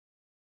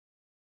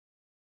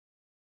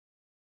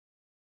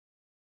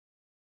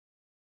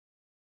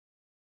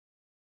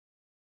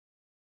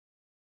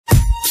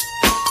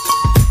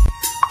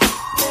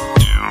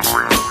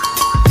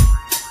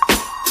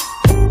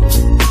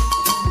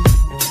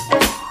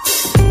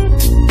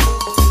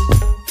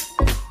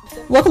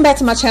Welcome back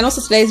to my channel.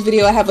 So today's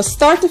video I have a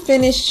start to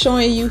finish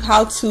showing you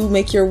how to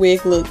make your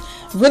wig look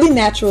really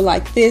natural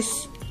like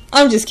this.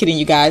 I'm just kidding,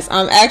 you guys.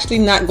 I'm actually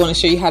not going to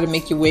show you how to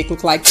make your wig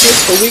look like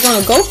this, but we're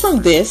going to go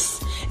from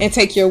this and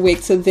take your wig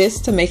to this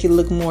to make it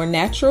look more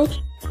natural.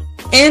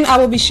 And I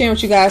will be sharing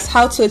with you guys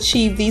how to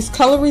achieve these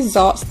color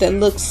results that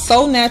look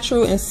so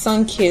natural and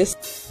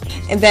sun-kissed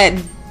and that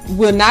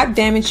will not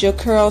damage your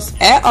curls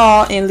at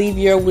all and leave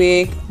your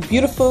wig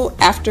beautiful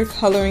after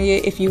coloring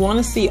it. If you want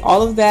to see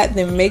all of that,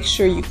 then make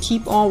sure you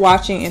keep on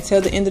watching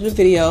until the end of the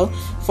video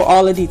for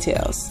all the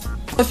details.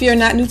 If you're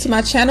not new to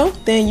my channel,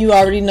 then you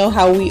already know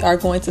how we are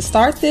going to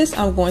start this.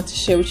 I'm going to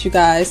share with you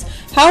guys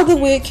how the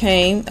wig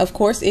came. Of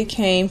course, it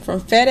came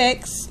from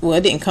FedEx. Well,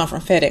 it didn't come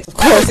from FedEx. Of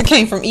course, it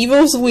came from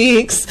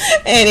EvaWigs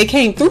and it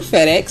came through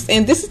FedEx.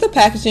 And this is the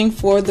packaging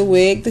for the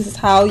wig. This is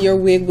how your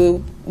wig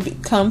will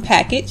become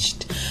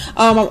packaged.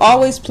 I'm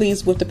always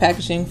pleased with the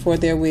packaging for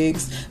their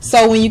wigs.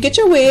 So when you get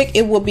your wig,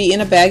 it will be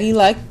in a baggie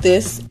like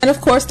this, and of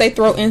course they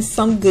throw in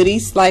some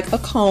goodies like a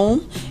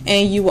comb,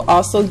 and you will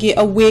also get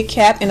a wig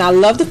cap. And I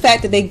love the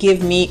fact that they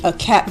give me a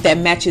cap that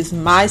matches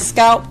my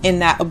scalp and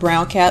not a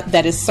brown cap.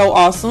 That is so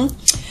awesome.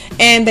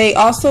 And they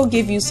also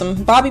give you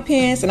some bobby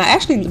pins, and I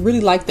actually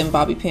really like them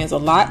bobby pins a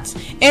lot.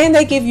 And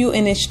they give you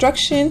an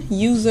instruction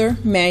user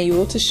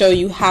manual to show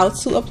you how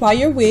to apply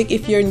your wig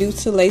if you're new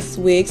to lace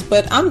wigs.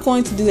 But I'm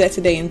going to do that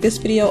today in this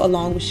video,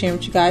 along with sharing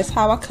with you guys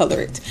how I color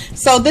it.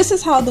 So this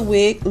is how the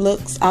wig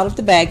looks out of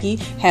the baggie.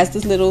 Has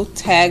this little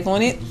tag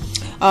on it.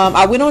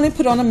 I went on and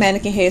put on a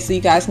mannequin head so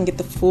you guys can get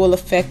the full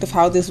effect of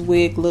how this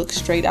wig looks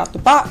straight out the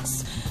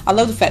box. I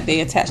love the fact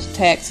they attached the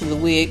tag to the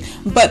wig,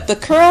 but the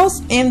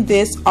curls in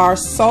this are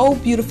so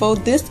beautiful.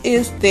 This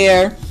is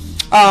their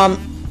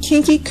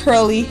Kinky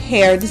curly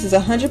hair. This is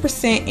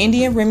 100%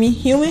 Indian Remy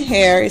human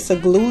hair. It's a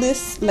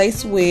glueless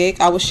lace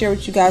wig. I will share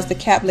with you guys the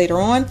cap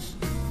later on.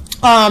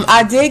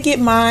 I did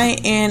get mine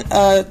in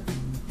a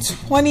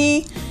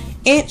 20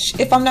 inch,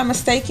 if I'm not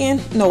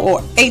mistaken, no,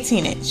 or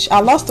 18 inch.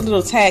 I lost the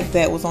little tag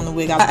that was on the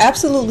wig. I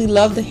absolutely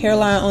love the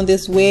hairline on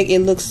this wig.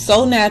 It looks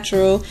so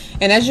natural,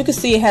 and as you can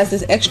see, it has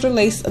this extra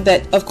lace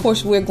that of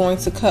course we're going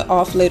to cut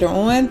off later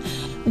on.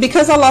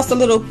 Because I lost a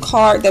little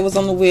card that was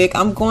on the wig,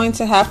 I'm going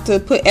to have to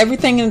put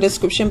everything in the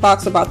description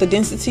box about the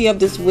density of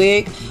this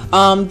wig.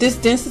 This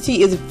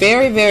density is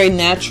very, very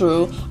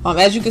natural.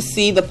 As you can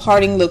see, the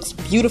parting looks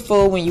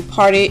beautiful when you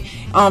part it.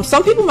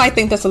 Some people might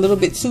think that's a little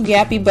bit too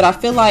gappy, but I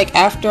feel like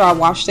after I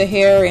washed the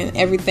hair and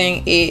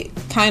everything, it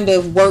kind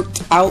of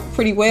worked out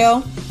pretty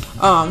well.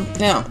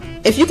 Now,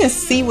 if you can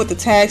see what the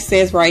tag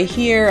says right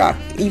here,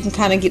 you can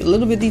kind of get a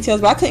little bit of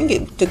details, but I couldn't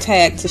get the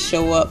tag to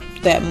show up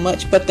that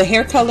much. But the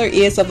hair color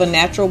is of a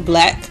natural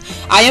black.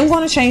 I am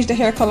going to change the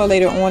hair color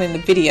later on in the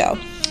video.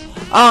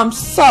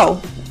 So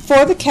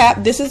for the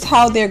cap, this is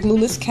how their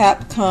glueless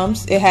cap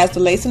comes. It has the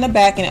lace in the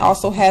back, and it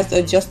also has the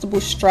adjustable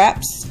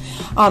straps,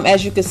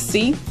 as you can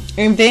see.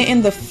 And then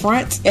in the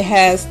front, it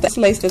has the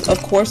lace that of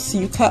course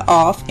you cut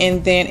off,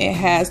 and then it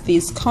has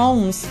these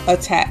combs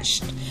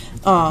attached,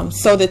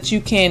 so that you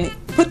can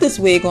put this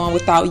wig on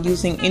without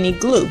using any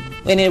glue,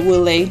 and it will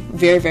lay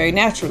very, very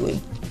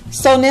naturally.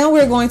 So now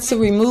we're going to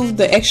remove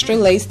the extra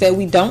lace that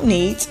we don't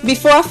need.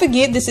 Before I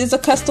forget, this is a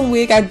custom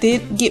wig. I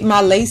did get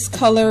my lace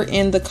color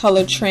in the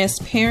color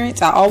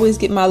transparent. I always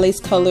get my lace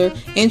color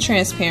in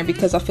transparent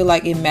because I feel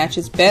like it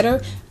matches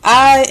better.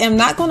 I am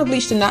not going to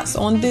bleach the knots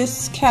on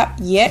this cap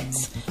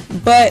yet,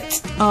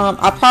 but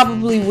I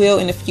probably will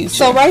in the future.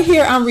 So right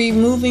here, I'm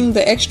removing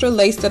the extra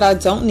lace that I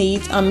don't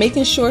need. I'm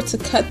making sure to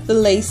cut the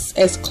lace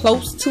as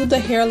close to the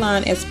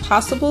hairline as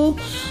possible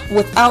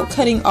without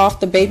cutting off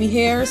the baby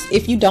hairs.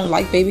 If you don't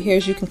like baby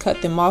hairs, you can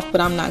cut them off,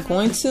 but I'm not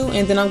going to.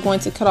 And then I'm going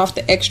to cut off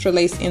the extra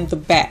lace in the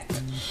back.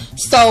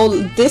 So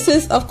this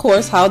is of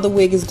course how the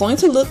wig is going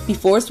to look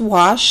before it's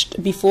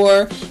washed,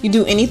 before you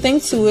do anything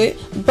to it.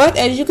 But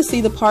as you can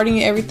see, the parting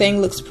and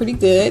everything looks pretty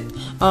good.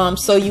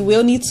 So you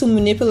will need to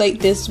manipulate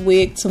this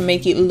wig to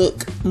make it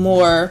look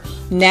more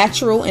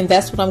natural, and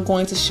that's what I'm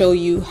going to show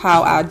you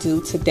how I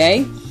do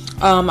today.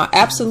 I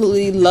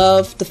absolutely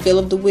love the feel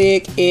of the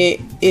wig.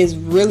 It is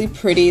really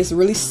pretty, it's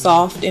really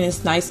soft, and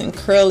it's nice and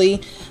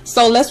curly.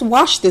 So let's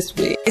wash this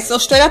wig. So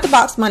straight out the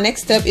box, my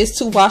next step is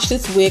to wash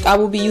this wig. I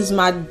will be using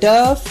my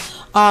Dove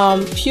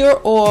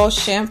pure oil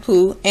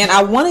shampoo, and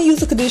I want to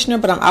use a conditioner,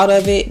 but I'm out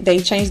of it. They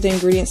changed the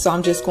ingredients, so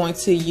I'm just going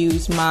to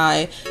use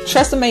my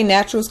Tresemme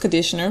Naturals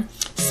conditioner.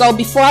 So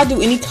before I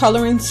do any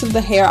coloring to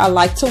the hair, I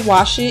like to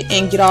wash it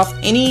and get off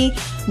any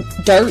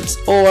dirt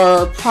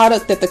or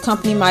product that the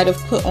company might have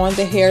put on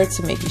the hair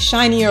to make it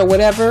shiny or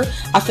whatever.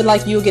 I feel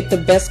like you'll get the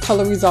best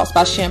color results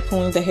by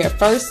shampooing the hair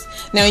first.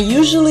 Now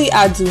usually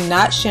I do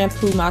not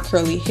shampoo my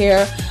curly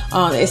hair,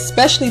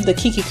 especially the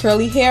Kinky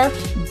curly hair,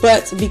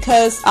 but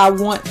because I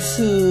want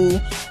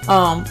to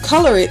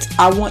color it,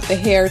 I want the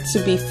hair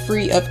to be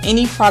free of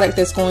any product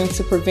that's going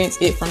to prevent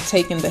it from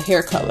taking the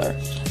hair color.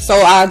 So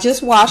I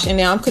just washed, and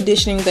now I'm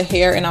conditioning the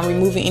hair, and I'm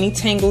removing any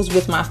tangles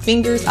with my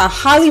fingers. I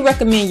highly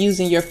recommend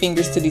using your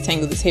fingers to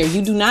detangle this hair.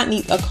 You do not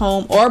need a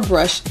comb or a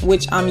brush,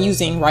 which I'm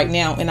using right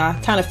now, and I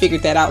kind of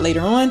figured that out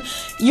later on.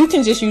 You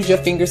can just use your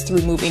fingers to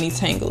remove any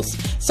tangles.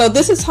 So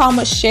this is how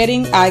much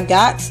shedding I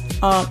got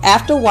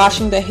after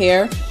washing the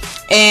hair,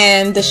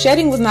 and the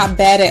shedding was not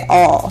bad at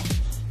all.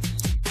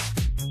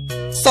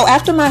 So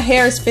after my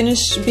hair is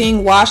finished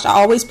being washed, I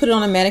always put it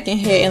on a mannequin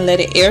head and let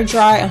it air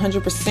dry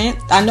 100%.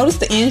 I noticed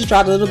the ends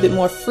dried a little bit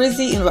more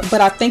frizzy,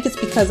 but I think it's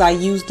because I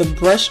used the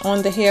brush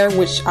on the hair,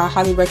 which I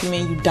highly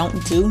recommend you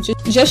don't do.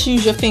 Just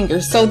use your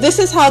fingers. So this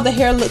is how the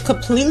hair looked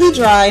completely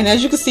dry, and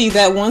as you can see,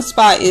 that one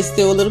spot is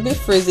still a little bit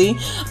frizzy.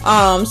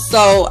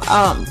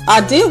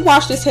 I did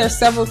wash this hair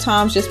several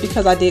times just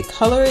because I did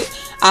color it.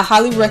 I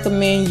highly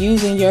recommend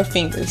using your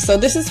fingers. So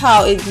this is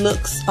how it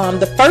looks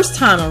the first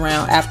time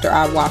around after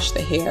I wash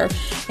the hair.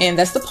 And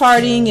that's the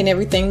parting and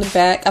everything in the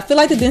back. I feel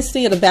like the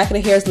density of the back of the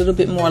hair is a little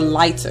bit more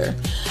lighter.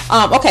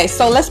 Okay,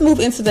 so let's move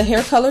into the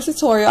hair color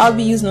tutorial. I'll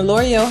be using the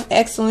L'Oreal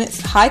Excellence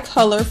High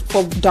Color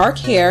for dark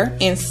hair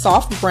in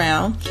soft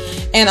brown.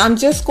 And I'm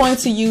just going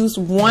to use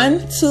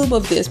one tube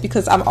of this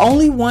because I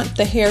only want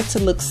the hair to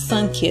look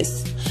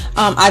sun-kissed.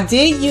 I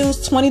did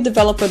use 20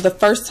 Developer the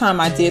first time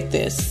I did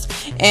this.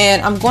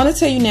 And I'm going to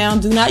tell you now,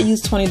 do not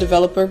use 20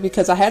 Developer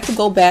because I had to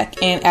go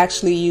back and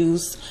actually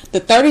use the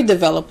 30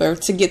 Developer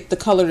to get the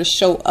color to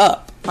show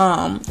up.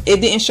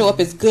 It didn't show up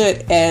as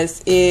good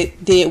as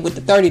it did with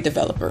the 30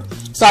 Developer.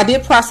 So I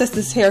did process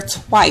this hair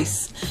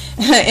twice.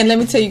 And let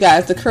me tell you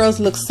guys, the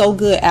curls look so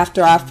good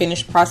after I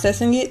finished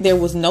processing it. There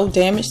was no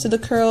damage to the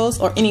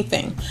curls or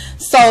anything.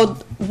 So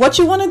what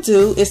you want to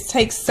do is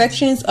take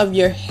sections of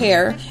your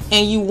hair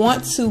and you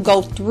want to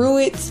go through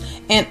it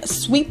and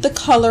sweep the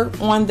color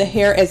on the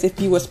hair as if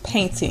you was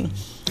painting.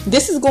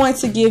 This is going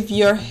to give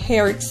your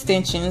hair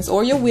extensions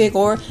or your wig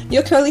or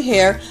your curly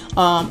hair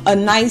a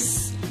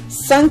nice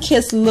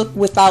sun-kissed look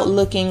without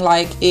looking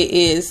like it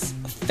is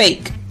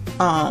fake.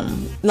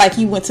 Like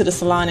you went to the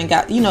salon and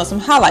got, you know, some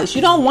highlights.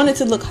 You don't want it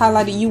to look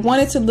highlighted. You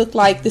want it to look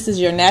like this is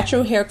your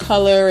natural hair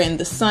color and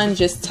the sun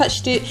just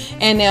touched it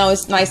and now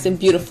it's nice and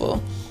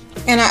beautiful.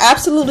 And I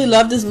absolutely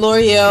love this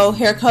L'Oreal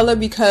hair color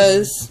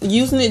because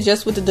using it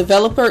just with the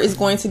developer is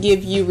going to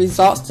give you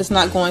results that's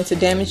not going to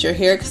damage your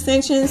hair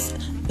extensions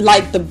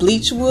like the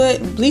bleach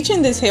would.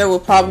 Bleaching this hair will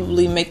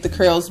probably make the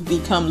curls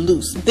become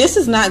loose. This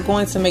is not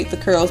going to make the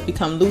curls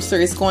become looser.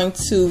 It's going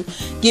to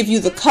give you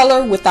the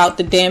color without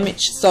the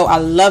damage. So I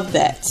love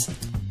that.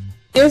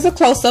 Here's a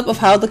close-up of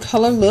how the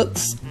color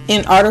looks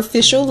in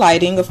artificial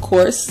lighting, of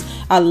course.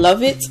 I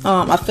love it.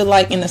 I feel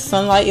like in the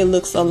sunlight it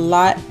looks a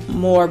lot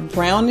more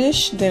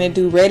brownish than it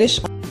do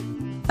reddish.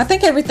 I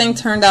think everything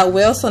turned out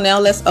well, so now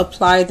let's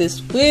apply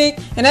this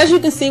wig. And as you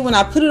can see, when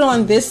I put it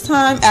on this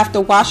time after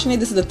washing it,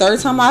 this is the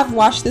third time I've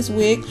washed this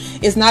wig,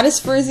 it's not as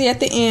frizzy at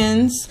the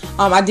ends.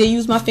 I did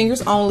use my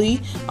fingers only,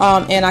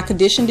 and I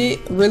conditioned it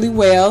really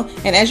well.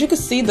 And as you can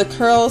see, the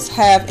curls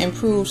have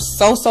improved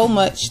so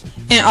much.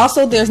 And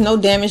also there's no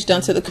damage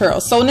done to the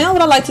curls. So now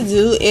what I like to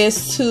do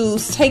is to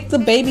take the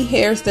baby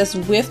hairs that's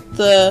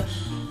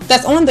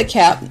on the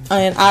cap,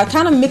 and I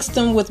kind of mixed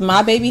them with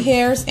my baby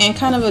hairs and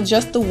kind of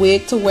adjust the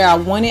wig to where I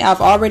want it.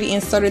 I've already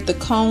inserted the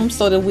comb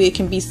so the wig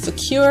can be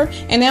secure,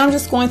 and now I'm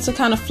just going to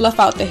kind of fluff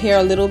out the hair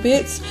a little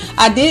bit.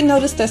 I did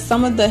notice that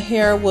some of the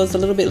hair was a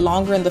little bit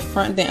longer in the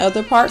front than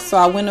other parts, so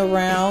I went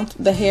around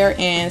the hair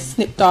and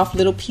snipped off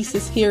little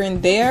pieces here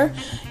and there,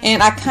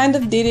 and I kind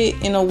of did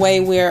it in a way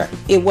where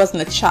it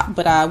wasn't a chop,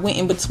 but I went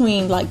in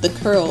between like the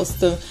curls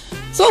so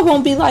it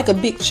won't be like a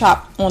big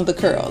chop on the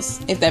curls,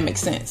 if that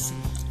makes sense.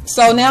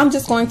 So now I'm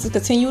just going to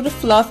continue to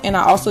fluff, and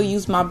I also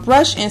use my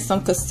brush and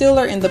some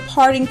concealer in the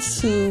parting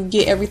to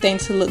get everything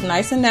to look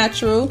nice and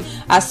natural.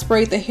 I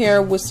sprayed the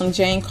hair with some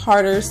Jane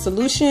Carter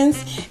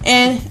solutions,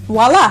 and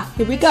voila,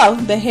 here we go.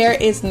 The hair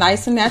is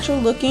nice and natural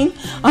looking.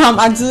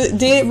 I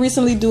did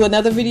recently do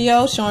another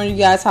video showing you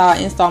guys how I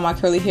install my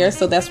curly hair,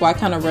 so that's why I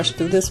kind of rushed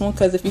through this one,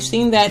 because if you've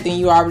seen that, then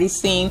you already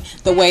seen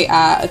the way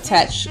I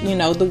attach, you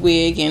know, the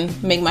wig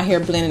and make my hair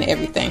blend and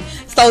everything.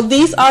 So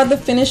these are the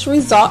finished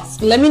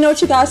results. Let me know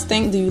what you guys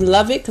think. Do you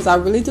love it? Because I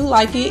really do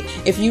like it.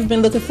 If you've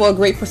been looking for a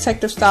great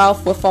protective style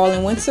for fall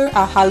and winter,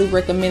 I highly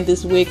recommend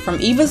this wig from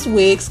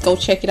EvaWigs. Go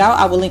check it out.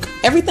 I will link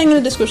everything in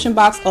the description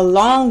box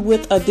along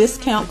with a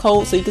discount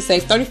code so you can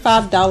save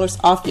 $35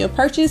 off your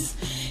purchase.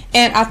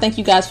 And I thank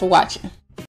you guys for watching.